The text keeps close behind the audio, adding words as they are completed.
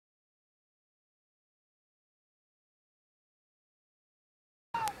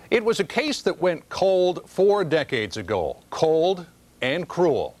It was a case that went cold 4 decades ago. Cold and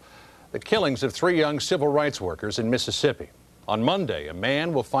cruel. The killings of 3 young civil rights workers in Mississippi. On Monday, a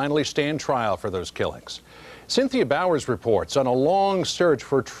man will finally stand trial for those killings. Cynthia Bowers reports on a long search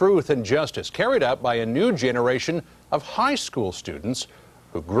for truth and justice carried out by a new generation of high school students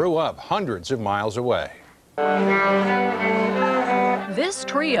who grew up hundreds of miles away. This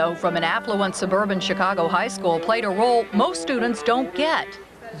trio from an affluent suburban Chicago high school played a role most students don't get.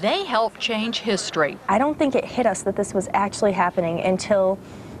 They helped change history. I don't think it hit us that this was actually happening until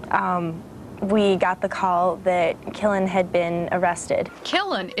we got the call that Killen had been arrested.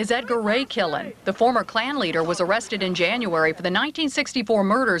 Killen is Edgar Ray Killen. The former Klan leader was arrested in January for the 1964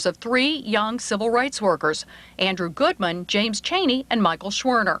 murders of 3 young civil rights workers, Andrew Goodman, James Chaney, and Michael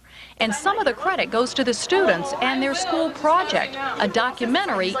Schwerner. And some of the credit goes to the students and their school project, a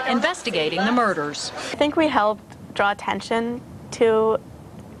documentary investigating the murders. I think we helped draw attention to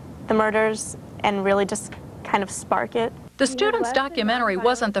the murders and really just kind of spark it. The students' documentary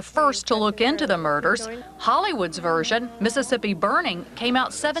wasn't the first to look into the murders. Hollywood's version, Mississippi Burning, came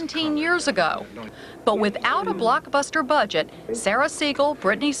out 17 years ago. But without a blockbuster budget, Sarah Siegel,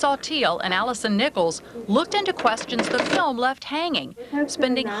 Brittany Saltiel, and Allison Nichols looked into questions the film left hanging,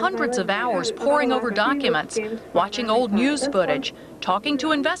 spending hundreds of hours poring over documents, watching old news footage, talking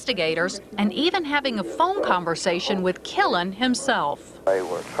to investigators, and even having a phone conversation with Killen himself. They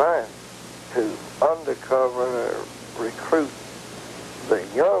were trying to undercover recruit the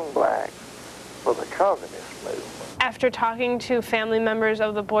young blacks for the communist movement. After talking to family members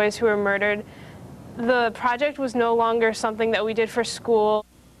of the boys who were murdered, the project was no longer something that we did for school.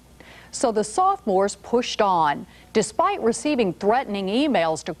 So the sophomores pushed on. Despite receiving threatening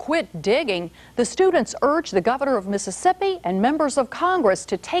emails to quit digging, the students urged the governor of Mississippi and members of Congress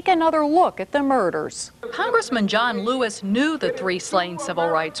to take another look at the murders. Congressman John Lewis knew the 3 slain civil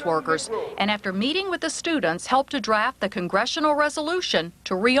rights workers, and after meeting with the students, helped to draft the congressional resolution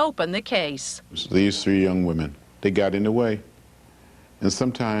to reopen the case. These 3 young women, they got in the way. And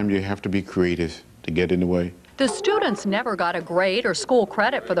sometimes you have to be creative to get in the way. The students never got a grade or school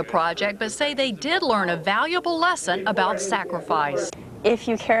credit for the project, but say they did learn a valuable lesson about sacrifice. If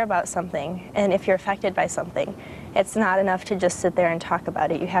you care about something and if you're affected by something, it's not enough to just sit there and talk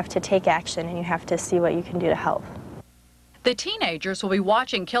about it. You have to take action and you have to see what you can do to help. The teenagers will be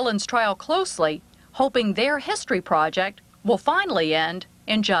watching Killen's trial closely, hoping their history project will finally end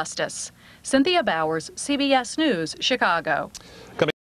in justice. Cynthia Bowers, CBS News, Chicago.